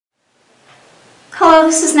Hello,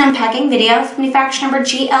 this is an unpacking video with manufacturer number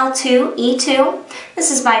GL2E2.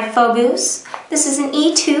 This is by Fobus. This is an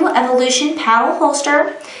E2 Evolution paddle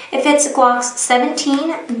holster. It fits Glocks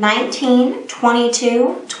 17, 19,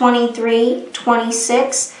 22, 23,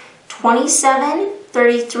 26, 27,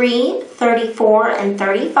 33, 34, and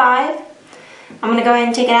 35. I'm going to go ahead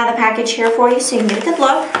and take it out of the package here for you so you can get a good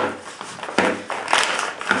look.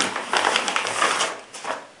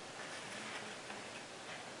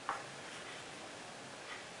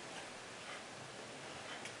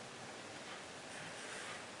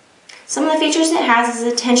 Some of the features it has is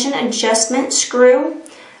a tension adjustment screw,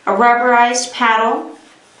 a rubberized paddle,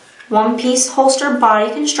 one-piece holster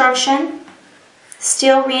body construction,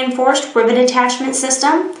 steel reinforced rivet attachment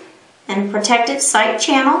system, and a protected sight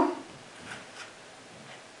channel.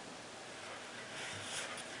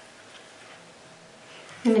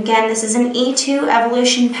 And again, this is an E2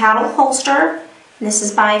 Evolution paddle holster, and this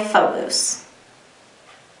is by Fobus.